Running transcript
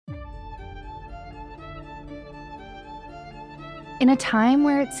In a time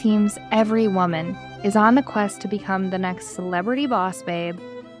where it seems every woman is on the quest to become the next celebrity boss babe,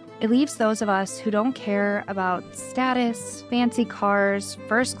 it leaves those of us who don't care about status, fancy cars,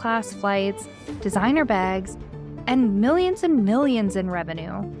 first-class flights, designer bags, and millions in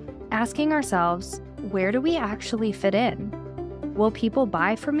revenue, asking ourselves, where do we actually fit in? Will people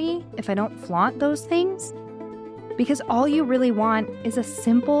buy from me if I don't flaunt those things? Because all you really want is a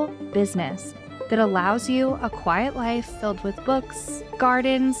simple business that allows you a quiet life filled with books,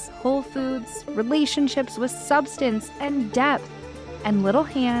 gardens, Whole Foods, relationships with substance and depth, and little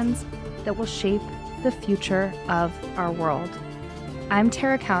hands that will shape the future of our world. I'm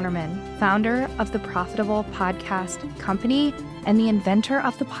Tara Counterman, founder of the Profitable Podcast Company and the inventor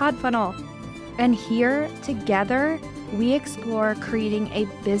of the Pod Funnel. And here, together, we explore creating a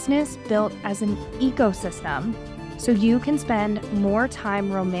business built as an ecosystem so you can spend more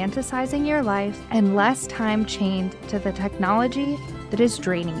time romanticizing your life and less time chained to the technology that is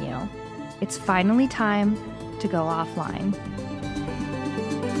draining you. It's finally time to go offline.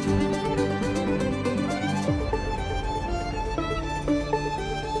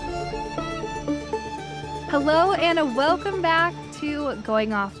 Hello and welcome back to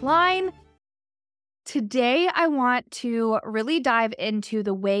Going Offline. Today, I want to really dive into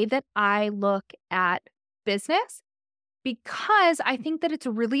the way that I look at business, because I think that it's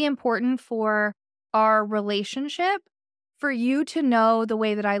really important for our relationship for you to know the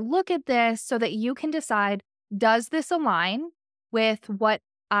way that I look at this so that you can decide, does this align with what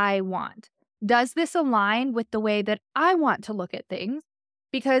I want? Does this align with the way that I want to look at things?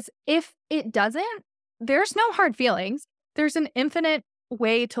 Because if it doesn't, there's no hard feelings. There's an infinite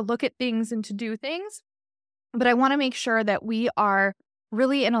way to look at things and to do things. But I want to make sure that we are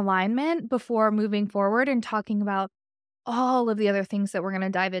really in alignment before moving forward and talking about all of the other things that we're going to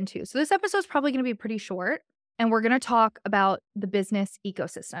dive into. So this episode is probably going to be pretty short, and we're going to talk about the business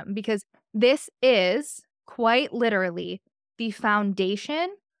ecosystem, because this is quite literally the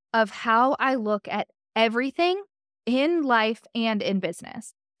foundation of how I look at everything in life and in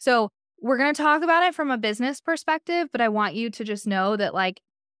business. So we're going to talk about it from a business perspective, but I want you to just know that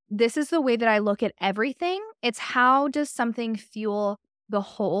this is the way that I look at everything. It's how does something fuel the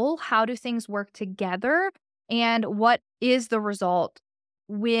whole? How do things work together? And what is the result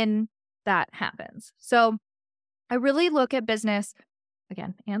when that happens? So I really look at business,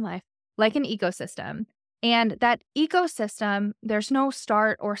 again, and life, like an ecosystem. And that ecosystem, there's no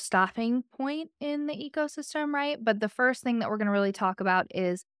start or stopping point in the ecosystem, right? But the first thing that we're going to really talk about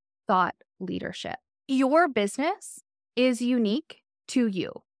is thought leadership. Your business is unique to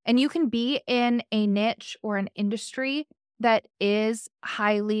you. And you can be in a niche or an industry that is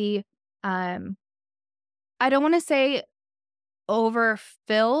highly, I don't want to say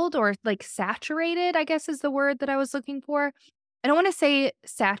overfilled or saturated, I guess is the word that I was looking for. I don't want to say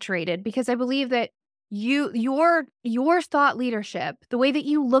saturated, because I believe that your thought leadership, the way that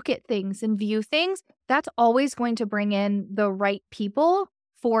you look at things and view things, that's always going to bring in the right people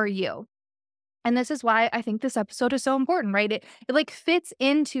for you. And this is why I think this episode is so important, right? It fits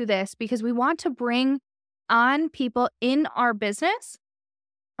into this, because we want to bring on people in our business,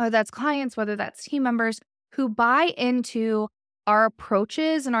 whether that's clients, whether that's team members, who buy into our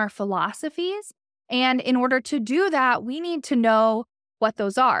approaches and our philosophies. And in order to do that, we need to know what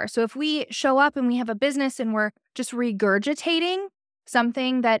those are. So if we show up and we have a business and we're just regurgitating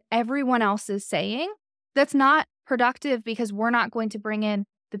something that everyone else is saying, that's not productive, because we're not going to bring in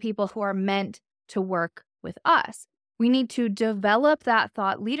the people who are meant to work with us. We need to develop that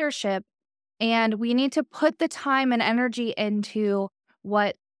thought leadership, and we need to put the time and energy into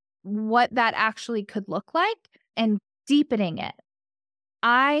what that actually could look like and deepening it.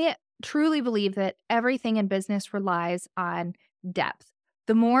 I truly believe that everything in business relies on depth.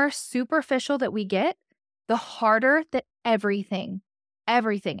 The more superficial that we get, the harder that everything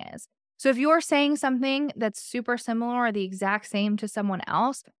is. So if you're saying something that's super similar or the exact same to someone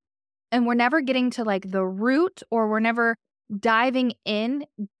else, and we're never getting to the root, or we're never diving in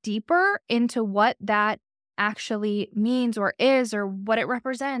deeper into what that actually means or is, or what it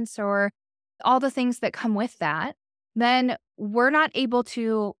represents, or all the things that come with that, then we're not able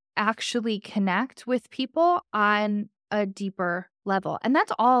to actually connect with people on a deeper level. And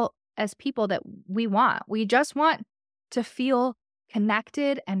that's all as people that we want. We just want to feel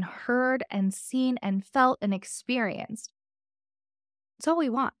connected and heard and seen and felt and experienced. That's all we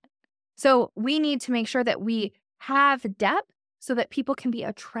want. So we need to make sure that we have depth so that people can be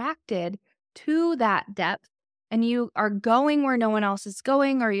attracted to that depth, and you are going where no one else is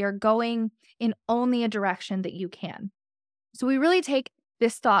going, or you're going in only a direction that you can. So we really take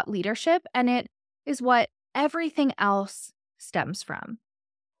this thought leadership, and it is what everything else stems from,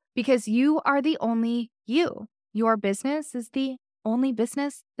 because you are the only you. Your business is the only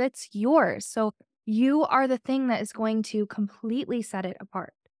business that's yours. So you are the thing that is going to completely set it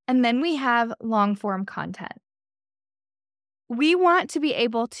apart. And then we have long form content. We want to be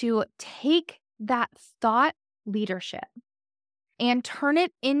able to take that thought leadership and turn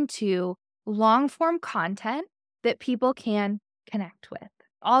it into long form content that people can connect with.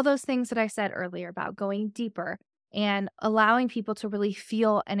 All those things that I said earlier about going deeper and allowing people to really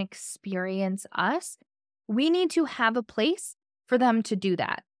feel and experience us, we need to have a place for them to do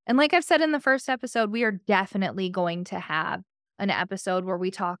that. And like I've said in the first episode, we are definitely going to have an episode where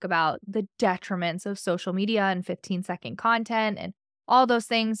we talk about the detriments of social media and 15-second content and all those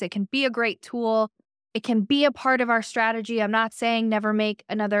things. It can be a great tool. It can be a part of our strategy. I'm not saying never make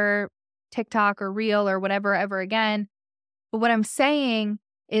another TikTok or reel or whatever ever again. But what I'm saying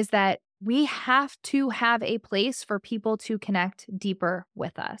is that we have to have a place for people to connect deeper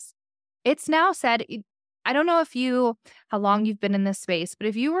with us. It's now said, I don't know how long you've been in this space, but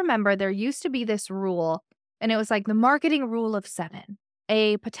if you remember, there used to be this rule, and it was like the marketing rule of 7.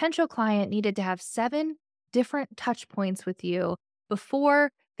 A potential client needed to have 7 different touch points with you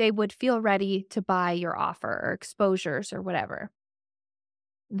before they would feel ready to buy your offer or exposures or whatever.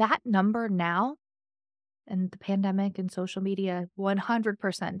 That number now, and the pandemic and social media,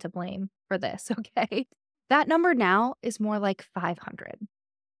 100% to blame for this, okay? That number now is more like 500.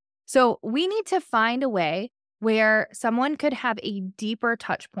 So we need to find a way where someone could have a deeper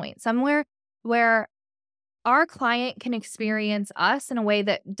touch point, somewhere where our client can experience us in a way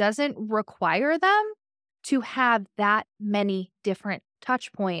that doesn't require them to have that many different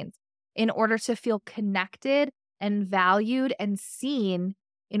touch points in order to feel connected and valued and seen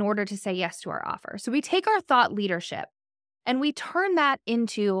in order to say yes to our offer. So we take our thought leadership and we turn that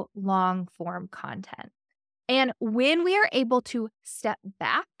into long form content. And when we are able to step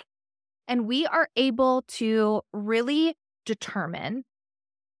back and we are able to really determine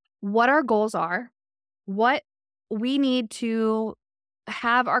what our goals are, what we need to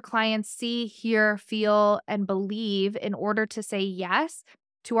have our clients see, hear, feel, and believe in order to say yes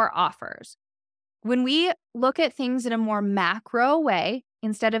to our offers. When we look at things in a more macro way,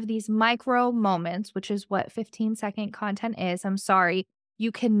 instead of these micro moments, which is what 15-second content is, I'm sorry,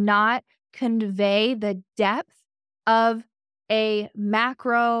 you cannot convey the depth of a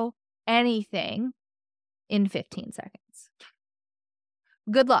macro anything in 15 seconds.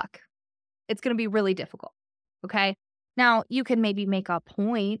 Good luck. It's going to be really difficult, okay? Now, you can maybe make a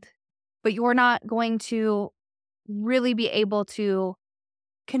point, but you're not going to really be able to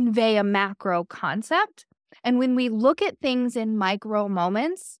convey a macro concept. And when we look at things in micro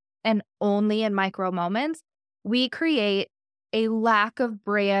moments and only in micro moments, we create a lack of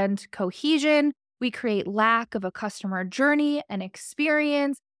brand cohesion. We create lack of a customer journey and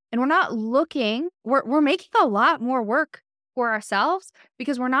experience. And we're not looking, we're making a lot more work for ourselves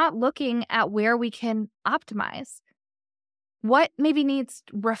because we're not looking at where we can optimize. What maybe needs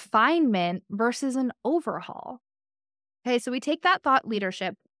refinement versus an overhaul. Okay, so we take that thought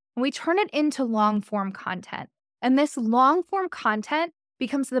leadership and we turn it into long form content. And this long form content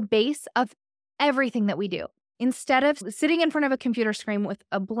becomes the base of everything that we do. Instead of sitting in front of a computer screen with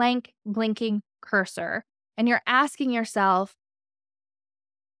a blank blinking cursor and you're asking yourself,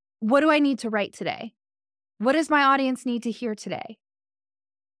 what do I need to write today? What does my audience need to hear today?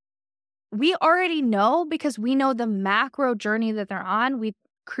 We already know because we know the macro journey that they're on. We've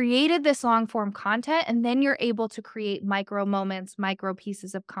created this long form content, and then you're able to create micro moments, micro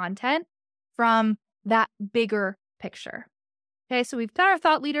pieces of content from that bigger picture. Okay, so we've got our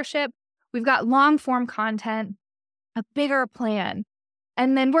thought leadership, we've got long form content, a bigger plan,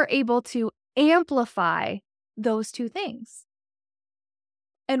 and then we're able to amplify those two things.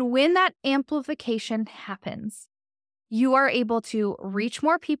 And when that amplification happens, you are able to reach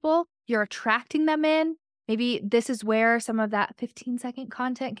more people, you're attracting them in. Maybe this is where some of that 15-second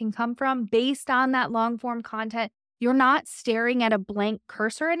content can come from. Based on that long form content, you're not staring at a blank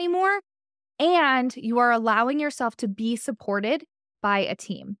cursor anymore, and you are allowing yourself to be supported by a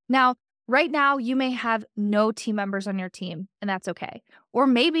team. Now, right now, you may have no team members on your team, and that's okay. Or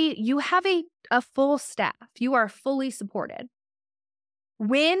maybe you have a full staff. You are fully supported.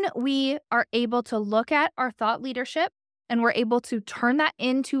 When we are able to look at our thought leadership and we're able to turn that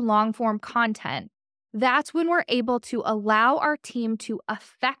into long form content, that's when we're able to allow our team to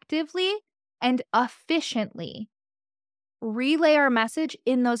effectively and efficiently relay our message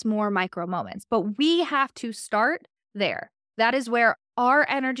in those more micro moments. But we have to start there. That is where our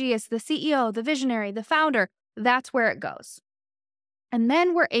energy as the CEO, the visionary, the founder, that's where it goes. And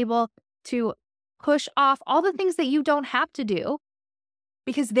then we're able to push off all the things that you don't have to do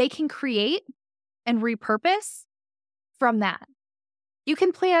because they can create and repurpose from that. You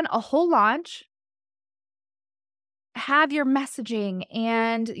can plan a whole launch, have your messaging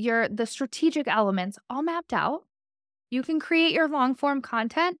and the strategic elements all mapped out. You can create your long form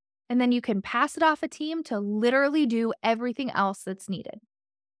content, and then you can pass it off a team to literally do everything else that's needed.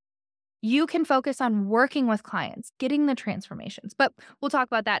 You can focus on working with clients, getting the transformations, but we'll talk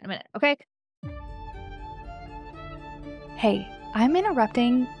about that in a minute, okay? Hey, I'm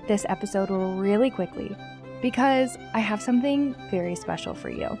interrupting this episode really quickly because I have something very special for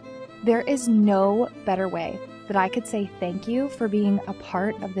you. There is no better way that I could say thank you for being a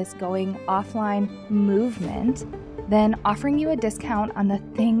part of this going offline movement than offering you a discount on the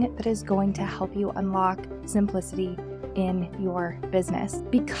thing that is going to help you unlock simplicity in your business.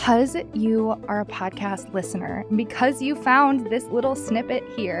 Because you are a podcast listener, because you found this little snippet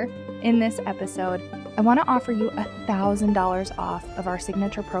here in this episode, I want to offer you $1,000 off of our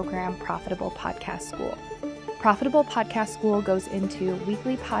signature program, Profitable Podcast School. Profitable Podcast School goes into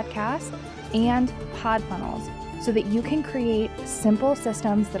weekly podcasts and pod funnels so that you can create simple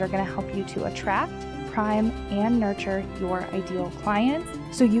systems that are going to help you to attract, prime, and nurture your ideal clients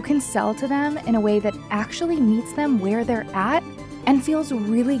so you can sell to them in a way that actually meets them where they're at and feels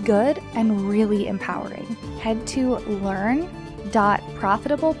really good and really empowering. Head to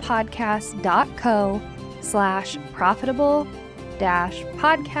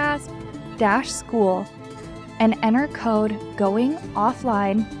learn.profitable-podcast.co/profitable-podcast-school and enter code going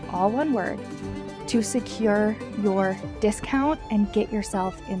offline, all one word, to secure your discount and get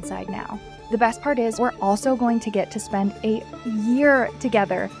yourself inside now. The best part is we're also going to get to spend a year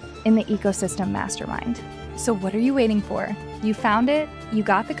together in the Ecosystem Mastermind. So what are you waiting for? You found it, you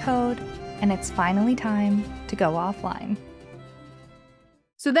got the code, and it's finally time to go offline.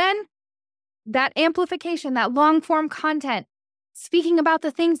 So then that amplification, that long form content, speaking about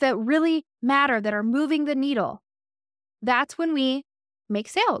the things that really matter, that are moving the needle, that's when we make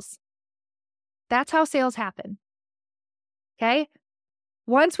sales. That's how sales happen. Okay?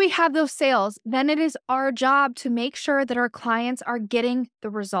 Once we have those sales, then it is our job to make sure that our clients are getting the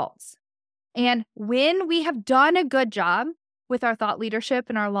results. And when we have done a good job with our thought leadership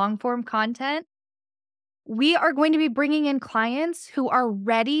and our long form content, we are going to be bringing in clients who are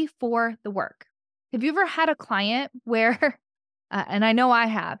ready for the work. Have you ever had a client where, and I know I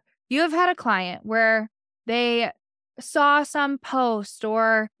have, you have had a client where they saw some post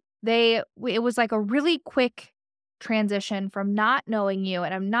or it was like a really quick transition from not knowing you.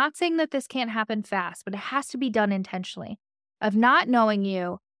 And I'm not saying that this can't happen fast, but it has to be done intentionally, of not knowing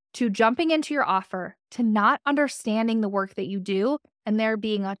you to jumping into your offer, to not understanding the work that you do, and there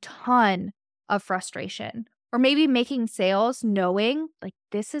being a ton of frustration, or maybe making sales knowing like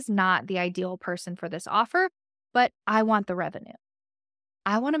this is not the ideal person for this offer, but I want the revenue.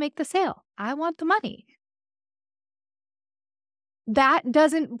 I want to make the sale. I want the money. That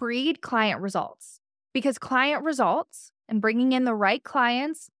doesn't breed client results, because client results and bringing in the right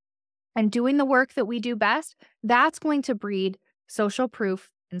clients and doing the work that we do best, that's going to breed social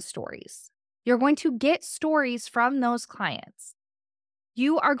proof and stories. You're going to get stories from those clients.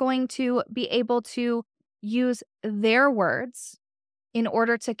 You are going to be able to use their words in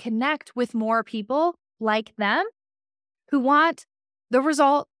order to connect with more people like them who want the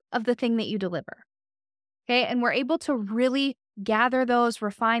result of the thing that you deliver. Okay, and we're able to really gather those,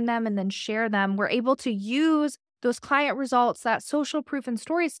 refine them, and then share them. We're able to use those client results, that social proof and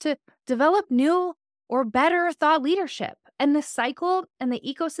stories, to develop new or better thought leadership. And the cycle and the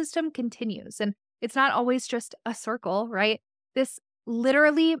ecosystem continues. And it's not always just a circle, right? This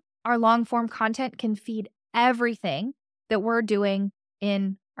literally, our long form content can feed everything that we're doing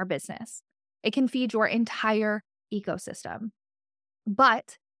in our business. It can feed your entire ecosystem.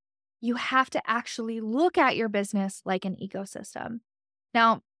 But you have to actually look at your business like an ecosystem.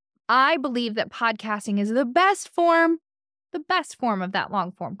 Now, I believe that podcasting is the best form of that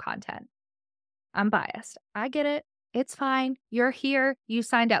long form content. I'm biased. I get it. It's fine. You're here. You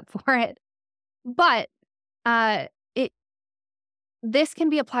signed up for it. But this can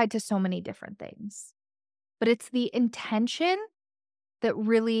be applied to so many different things. But it's the intention that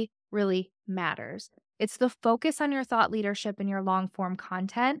really, really matters. It's the focus on your thought leadership and your long form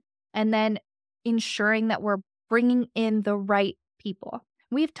content, and then ensuring that we're bringing in the right people.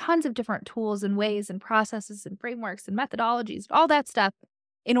 We have tons of different tools and ways and processes and frameworks and methodologies, all that stuff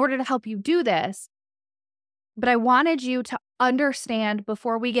in order to help you do this. But I wanted you to understand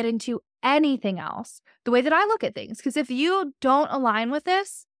before we get into anything else, the way that I look at things. Because if you don't align with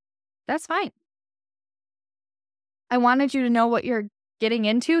this, that's fine. I wanted you to know what you're getting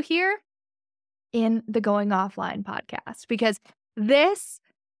into here. in the Going Offline podcast, because this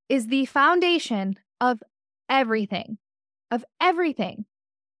is the foundation of everything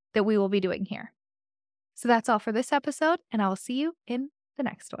that we will be doing here. So that's all for this episode, and I will see you in the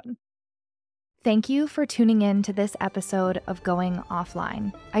next one. Thank you for tuning in to this episode of Going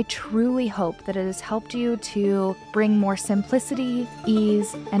Offline. I truly hope that it has helped you to bring more simplicity,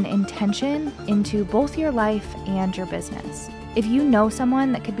 ease, and intention into both your life and your business. If you know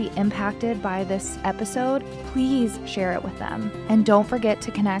someone that could be impacted by this episode, please share it with them. And don't forget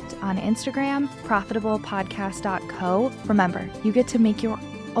to connect on Instagram, profitablepodcast.co. Remember, you get to make your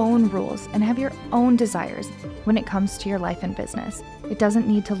own rules and have your own desires when it comes to your life and business. It doesn't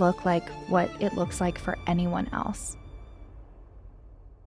need to look like what it looks like for anyone else.